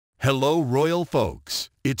Hello, royal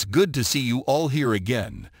folks. It's good to see you all here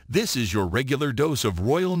again. This is your regular dose of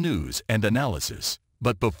royal news and analysis.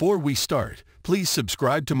 But before we start, please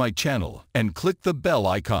subscribe to my channel and click the bell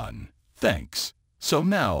icon. Thanks. So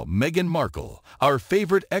now, Meghan Markle, our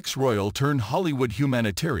favorite ex-royal turned Hollywood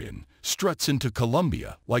humanitarian, struts into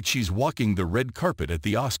Colombia like she's walking the red carpet at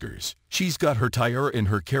the Oscars. She's got her tiara in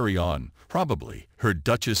her carry-on, probably her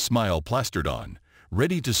Duchess smile plastered on,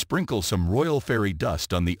 ready to sprinkle some royal fairy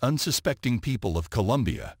dust on the unsuspecting people of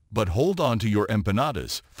Colombia. But hold on to your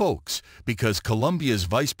empanadas, folks, because Colombia's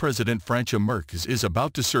Vice President Francia Márquez is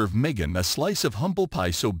about to serve Meghan a slice of humble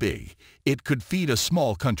pie so big, it could feed a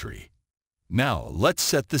small country. Now, let's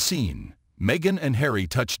set the scene. Meghan and Harry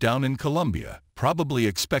touch down in Colombia, probably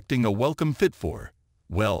expecting a welcome fit for,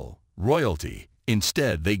 well, royalty.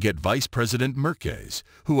 Instead, they get Vice President Márquez,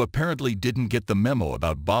 who apparently didn't get the memo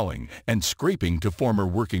about bowing and scraping to former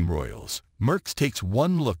working royals. Márquez takes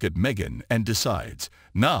one look at Meghan and decides,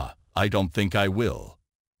 nah, I don't think I will.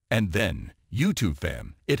 And then, YouTube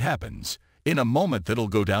fam, it happens. In a moment that'll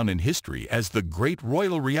go down in history as the great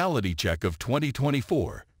royal reality check of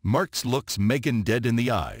 2024, Márquez looks Meghan dead in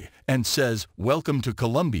the eye and says, "Welcome to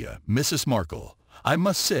Colombia, Mrs. Markle. I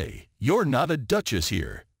must say, you're not a duchess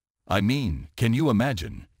here." I mean, can you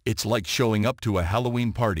imagine? It's like showing up to a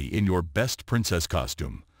Halloween party in your best princess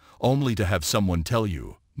costume, only to have someone tell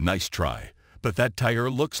you, "Nice try, but that tire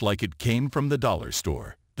looks like it came from the dollar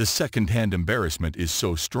store." The second-hand embarrassment is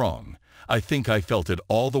so strong, I think I felt it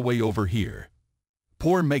all the way over here.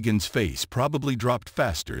 Poor Meghan's face probably dropped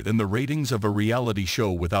faster than the ratings of a reality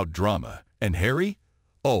show without drama. And Harry?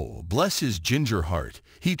 Oh, bless his ginger heart,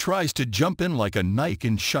 he tries to jump in like a knight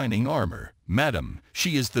in shining armor. "Madam,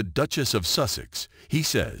 she is the Duchess of Sussex," he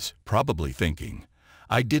says, probably thinking,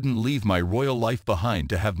 "I didn't leave my royal life behind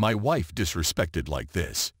to have my wife disrespected like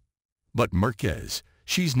this." But Márquez,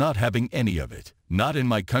 she's not having any of it. "Not in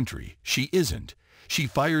my country, she isn't." She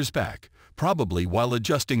fires back, probably while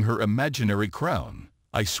adjusting her imaginary crown.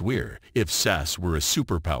 I swear, if sass were a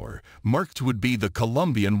superpower, Márquez would be the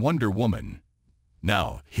Colombian Wonder Woman.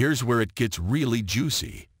 Now, here's where it gets really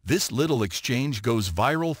juicy. This little exchange goes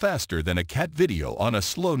viral faster than a cat video on a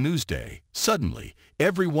slow news day. Suddenly,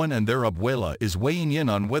 everyone and their abuela is weighing in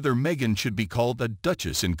on whether Meghan should be called a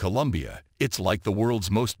duchess in Colombia. It's like the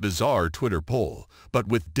world's most bizarre Twitter poll, but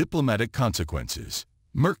with diplomatic consequences.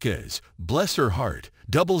 Márquez, bless her heart,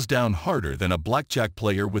 doubles down harder than a blackjack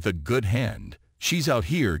player with a good hand. She's out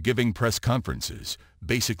here giving press conferences,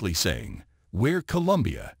 basically saying, "We're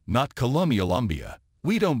Colombia, not Colombia.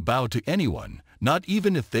 We don't bow to anyone, not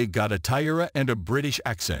even if they got a tiara and a British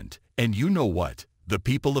accent. And you know what? The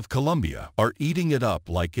people of Colombia are eating it up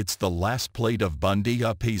like it's the last plate of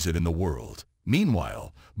bandeja paisa in the world."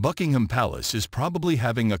 Meanwhile, Buckingham Palace is probably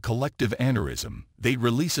having a collective aneurysm. They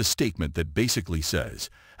release a statement that basically says,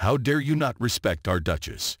 "How dare you not respect our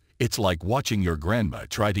Duchess?" It's like watching your grandma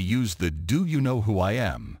try to use the "Do you know who I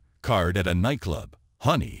am?" card at a nightclub.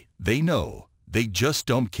 Honey, they know. They just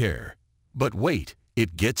don't care. But wait,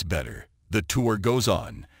 it gets better. The tour goes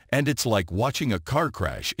on, and it's like watching a car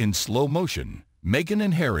crash in slow motion. Meghan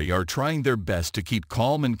and Harry are trying their best to keep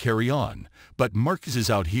calm and carry on, but Márquez is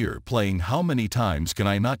out here playing "How many times can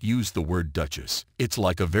I not use the word duchess?" It's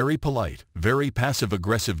like a very polite, very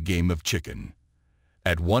passive-aggressive game of chicken.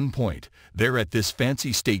 At one point, they're at this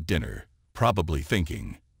fancy state dinner, probably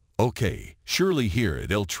thinking, "Okay, surely here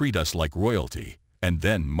they'll treat us like royalty." And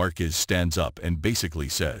then Márquez stands up and basically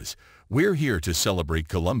says, "We're here to celebrate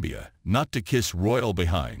Colombia, not to kiss royal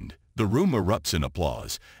behind." The room erupts in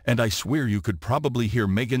applause, and I swear you could probably hear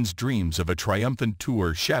Meghan's dreams of a triumphant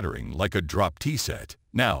tour shattering like a dropped tea set.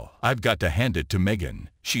 Now, I've got to hand it to Meghan.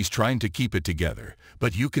 She's trying to keep it together,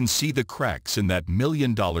 but you can see the cracks in that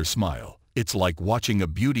 $1,000,000 smile. It's like watching a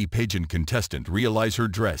beauty pageant contestant realize her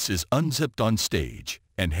dress is unzipped on stage.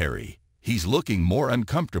 And Harry, he's looking more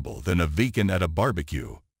uncomfortable than a vegan at a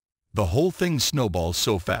barbecue. The whole thing snowballs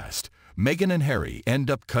so fast, Meghan and Harry end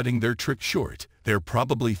up cutting their trick short. They're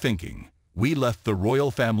probably thinking, "We left the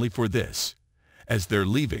royal family for this." As they're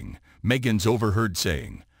leaving, Meghan's overheard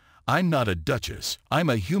saying, "I'm not a duchess, I'm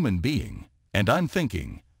a human being." And I'm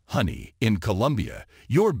thinking, honey, in Colombia,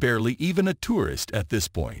 you're barely even a tourist at this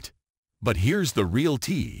point. But here's the real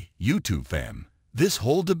tea, YouTube fam. This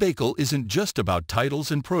whole debacle isn't just about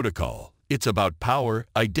titles and protocol. It's about power,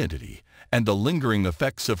 identity, and the lingering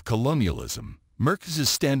effects of colonialism. Márquez is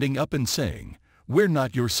standing up and saying, "We're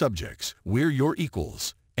not your subjects, we're your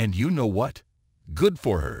equals." And you know what? Good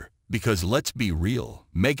for her, because let's be real,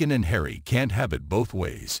 Meghan and Harry can't have it both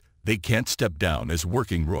ways. They can't step down as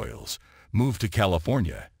working royals, move to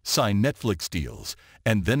California, sign Netflix deals,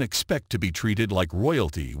 and then expect to be treated like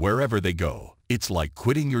royalty wherever they go. It's like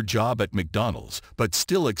quitting your job at McDonald's but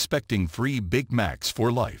still expecting free Big Macs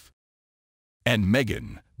for life. And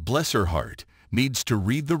Meghan, bless her heart, needs to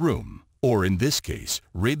read the room, or in this case,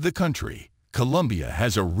 read the country. Colombia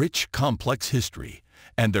has a rich, complex history,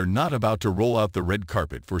 and they're not about to roll out the red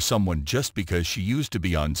carpet for someone just because she used to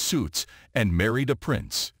be on Suits and married a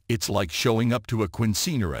prince. It's like showing up to a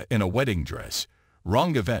quinceañera in a wedding dress.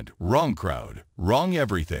 Wrong event, wrong crowd, wrong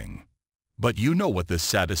everything. But you know what the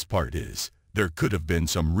saddest part is. There could have been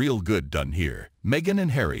some real good done here. Meghan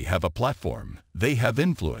and Harry have a platform. They have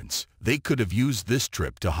influence. They could have used this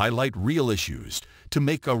trip to highlight real issues, to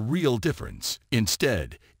make a real difference.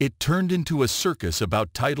 Instead, it turned into a circus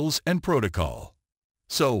about titles and protocol.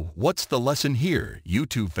 So, what's the lesson here,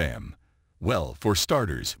 YouTube fam? Well, for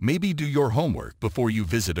starters, maybe do your homework before you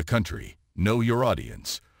visit a country. Know your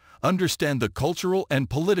audience. Understand the cultural and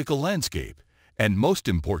political landscape. And most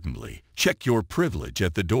importantly, check your privilege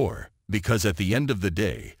at the door. Because at the end of the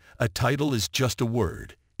day, a title is just a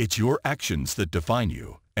word. It's your actions that define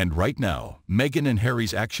you. And right now, Meghan and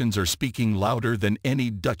Harry's actions are speaking louder than any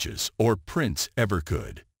duchess or prince ever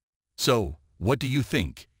could. So, what do you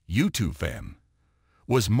think, YouTube fam?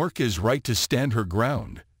 Was Mark's right to stand her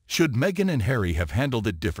ground? Should Meghan and Harry have handled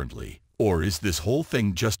it differently? Or is this whole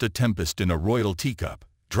thing just a tempest in a royal teacup?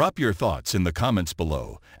 Drop your thoughts in the comments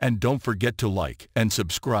below, and don't forget to like and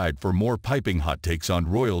subscribe for more piping hot takes on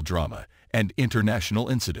royal drama and international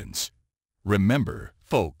incidents. Remember,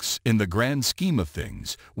 folks, in the grand scheme of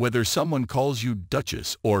things, whether someone calls you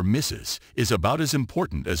Duchess or Mrs. is about as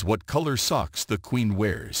important as what color socks the Queen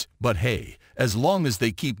wears. But hey, as long as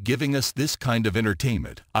they keep giving us this kind of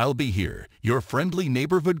entertainment, I'll be here, your friendly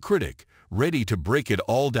neighborhood critic, ready to break it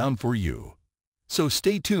all down for you. So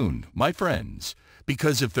stay tuned, my friends.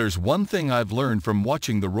 Because if there's one thing I've learned from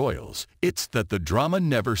watching the royals, it's that the drama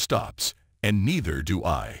never stops, and neither do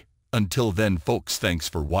I. Until then, folks, thanks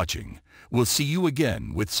for watching. We'll see you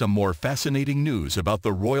again with some more fascinating news about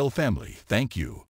the royal family. Thank you.